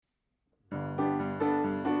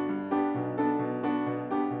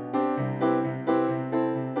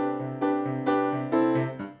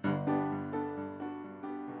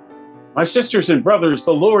My sisters and brothers,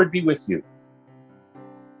 the Lord be with you.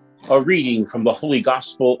 A reading from the Holy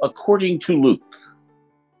Gospel according to Luke.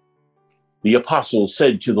 The apostles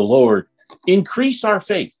said to the Lord, "Increase our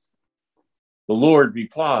faith." The Lord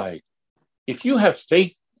replied, "If you have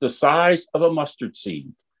faith the size of a mustard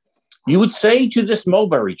seed, you would say to this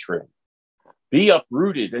mulberry tree, 'Be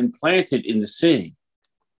uprooted and planted in the sea,'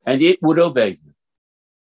 and it would obey you.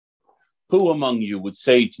 Who among you would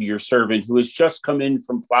say to your servant who has just come in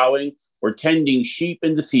from plowing or tending sheep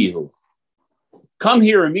in the field, 'Come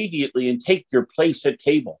here immediately and take your place at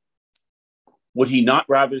table'? Would he not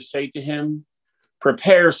rather say to him,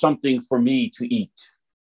 'Prepare something for me to eat.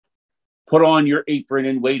 Put on your apron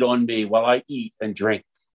and wait on me while I eat and drink.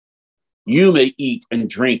 You may eat and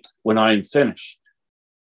drink when I am finished'?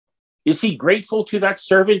 Is he grateful to that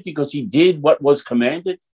servant because he did what was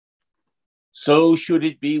commanded? So should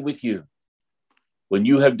it be with you. When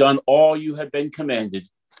you have done all you have been commanded,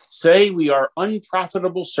 say we are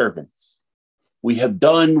unprofitable servants. We have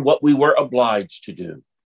done what we were obliged to do."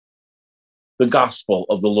 The Gospel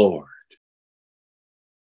of the Lord.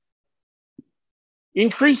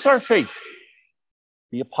 Increase our faith,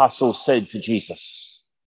 the apostles said to Jesus.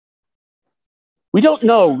 We don't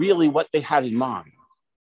know really what they had in mind.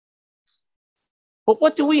 But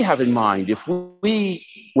what do we have in mind if we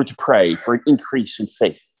were to pray for an increase in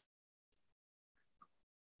faith?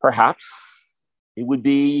 Perhaps it would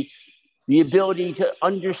be the ability to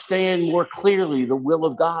understand more clearly the will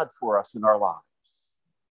of God for us in our lives.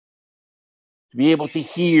 To be able to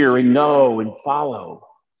hear and know and follow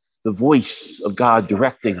the voice of God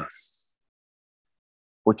directing us.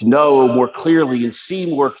 Or to know more clearly and see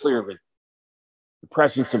more clearly the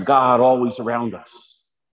presence of God always around us.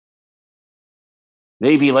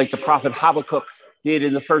 Maybe like the prophet Habakkuk did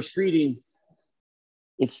in the first reading,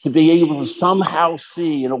 it's to be able to somehow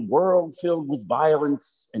see in a world filled with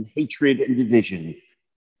violence and hatred and division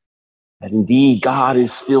that indeed God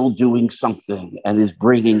is still doing something and is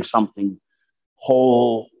bringing something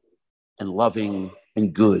whole and loving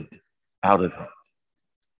and good out of it.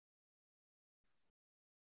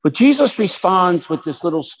 But Jesus responds with this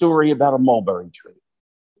little story about a mulberry tree.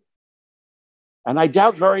 And I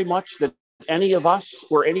doubt very much that any of us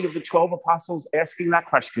or any of the 12 apostles asking that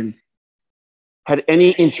question had any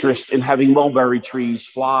interest in having mulberry trees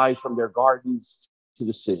fly from their gardens to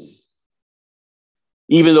the sea.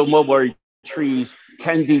 Even though mulberry trees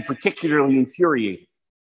can be particularly infuriating,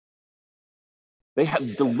 they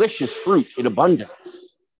have delicious fruit in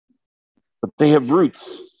abundance, but they have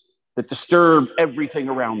roots that disturb everything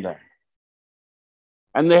around them.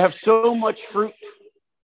 And they have so much fruit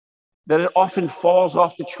that it often falls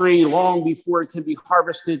off the tree long before it can be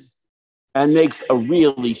harvested and makes a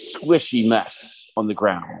really squishy mess on the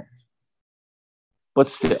ground. But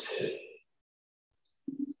still,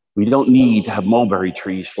 we don't need to have mulberry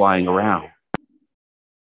trees flying around.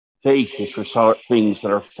 Faith is for things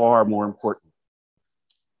that are far more important.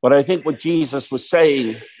 But I think what Jesus was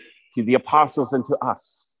saying to the apostles and to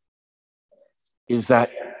us is that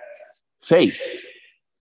faith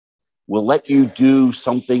will let you do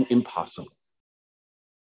something impossible.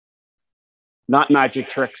 Not magic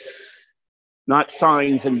tricks, not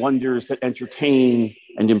signs and wonders that entertain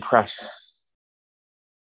and impress,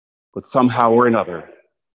 but somehow or another,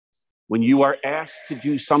 when you are asked to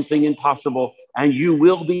do something impossible, and you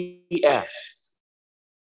will be asked,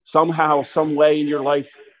 somehow, some way in your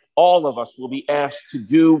life, all of us will be asked to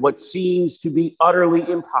do what seems to be utterly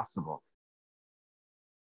impossible.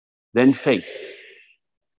 Then faith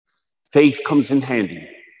comes in handy.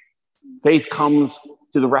 Faith comes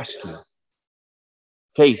to the rescue.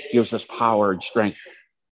 Faith gives us power and strength,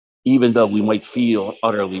 even though we might feel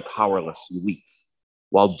utterly powerless and weak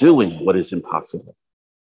while doing what is impossible.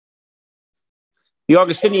 The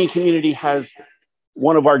Augustinian community has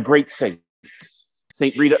one of our great saints,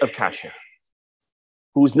 Saint Rita of Cascia,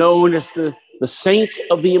 who is known as the saint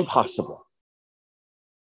of the impossible.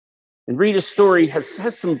 And Rita's story has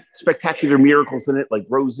some spectacular miracles in it, like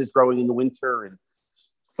roses growing in the winter and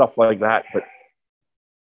stuff like that. But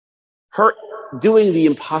her doing the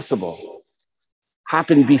impossible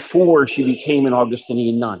happened before she became an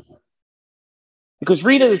Augustinian nun. Because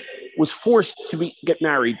Rita was forced to get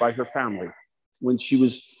married by her family when she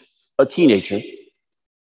was a teenager.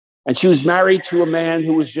 And she was married to a man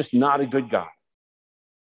who was just not a good guy.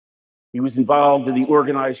 He was involved in the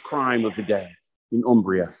organized crime of the day in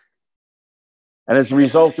Umbria. And as a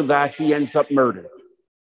result of that, he ends up murdered.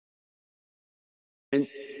 And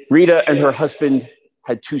Rita and her husband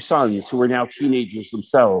had 2 sons who were now teenagers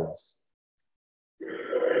themselves,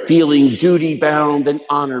 feeling duty-bound and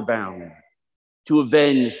honor-bound to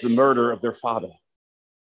avenge the murder of their father.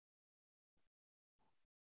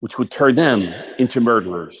 which would turn them into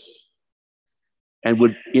murderers and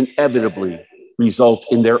would inevitably result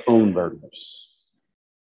in their own murders.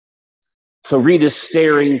 So Rita's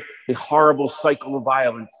staring a horrible cycle of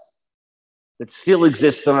violence that still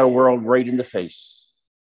exists in our world right in the face.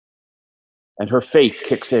 And her faith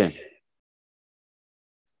kicks in.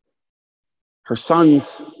 Her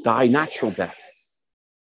sons die natural deaths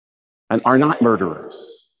and are not murderers.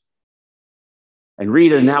 And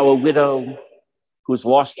Rita, now a widow who has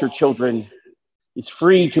lost her children, is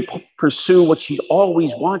free to pursue what she's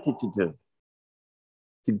always wanted to do,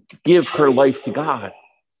 to give her life to God.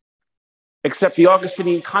 Except the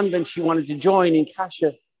Augustinian convent she wanted to join in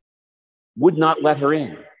Kasia would not let her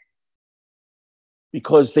in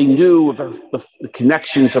because they knew of the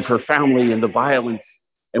connections of her family and the violence,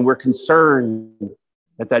 and were concerned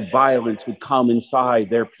that that violence would come inside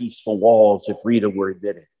their peaceful walls if Rita were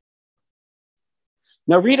admitted.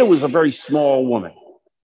 Now, Rita was a very small woman,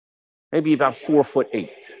 maybe about 4'8".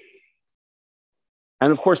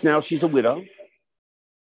 And of course, now she's a widow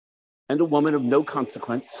and a woman of no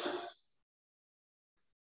consequence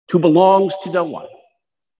who belongs to no one.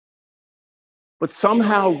 But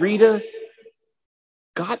somehow Rita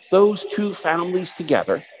got those two families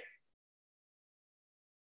together,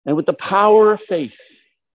 and with the power of faith,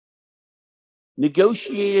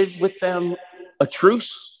 negotiated with them a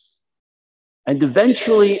truce and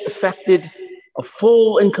eventually effected a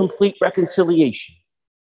full and complete reconciliation,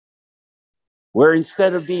 where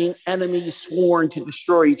instead of being enemies sworn to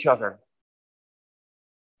destroy each other,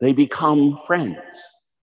 they become friends.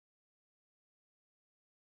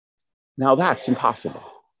 Now that's impossible.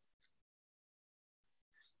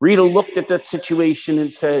 Rita looked at that situation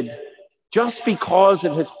and said, just because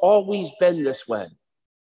it has always been this way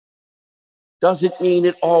doesn't mean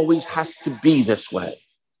it always has to be this way,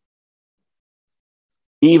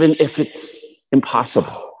 even if it's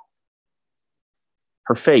impossible.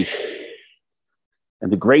 Her faith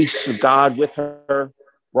and the grace of God with her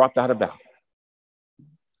brought that about.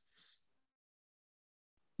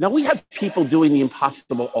 Now, we have people doing the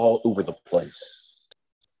impossible all over the place.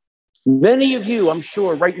 Many of you, I'm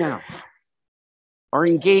sure, right now, are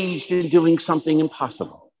engaged in doing something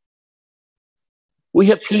impossible. We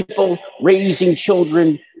have people raising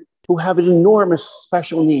children who have enormous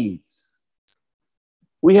special needs.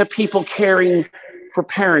 We have people caring for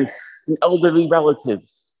parents and elderly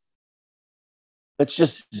relatives. That's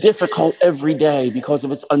just difficult every day because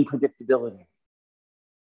of its unpredictability.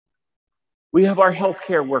 We have our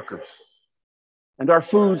healthcare workers and our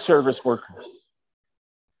food service workers,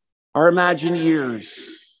 our Imagineers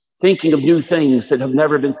thinking of new things that have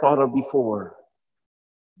never been thought of before.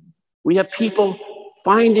 We have people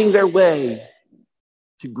finding their way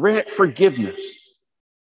to grant forgiveness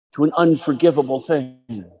to an unforgivable thing.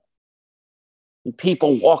 And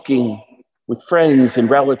people walking with friends and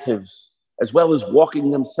relatives, as well as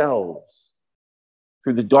walking themselves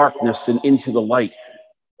through the darkness and into the light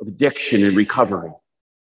of addiction and recovery.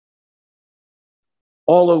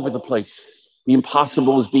 All over the place, the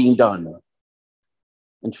impossible is being done.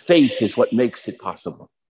 And faith is what makes it possible.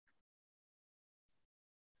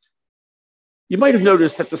 You might have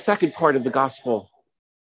noticed that the second part of the gospel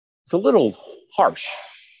is a little harsh.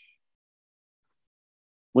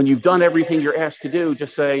 When you've done everything you're asked to do,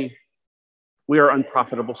 just say, we are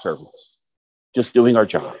unprofitable servants, just doing our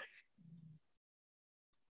job.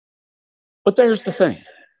 But there's the thing.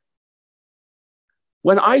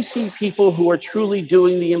 When I see people who are truly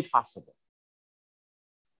doing the impossible,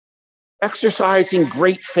 exercising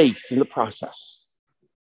great faith in the process,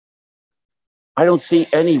 I don't see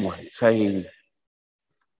anyone saying,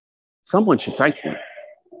 someone should thank me.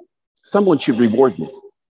 Someone should reward me.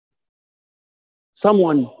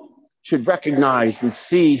 Someone should recognize and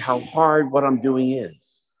see how hard what I'm doing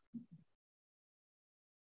is.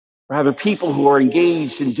 Rather, people who are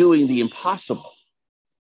engaged in doing the impossible,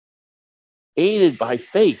 aided by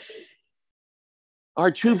faith,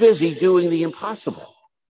 are too busy doing the impossible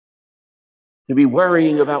to be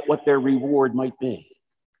worrying about what their reward might be.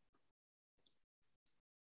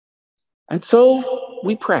 And so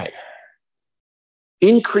we pray,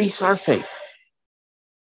 increase our faith,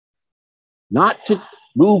 not to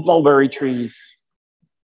move mulberry trees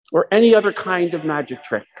or any other kind of magic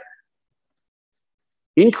trick.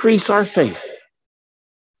 Increase our faith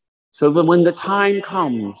so that when the time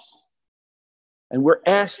comes and we're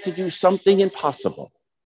asked to do something impossible,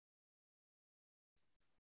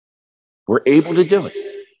 we're able to do it.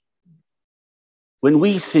 When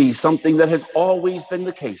we see something that has always been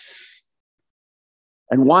the case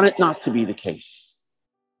and want it not to be the case,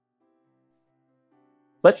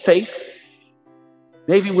 let faith,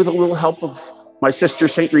 maybe with a little help of my sister,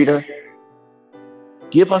 St. Rita,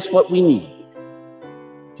 give us what we need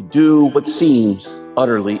to do what seems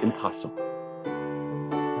utterly impossible.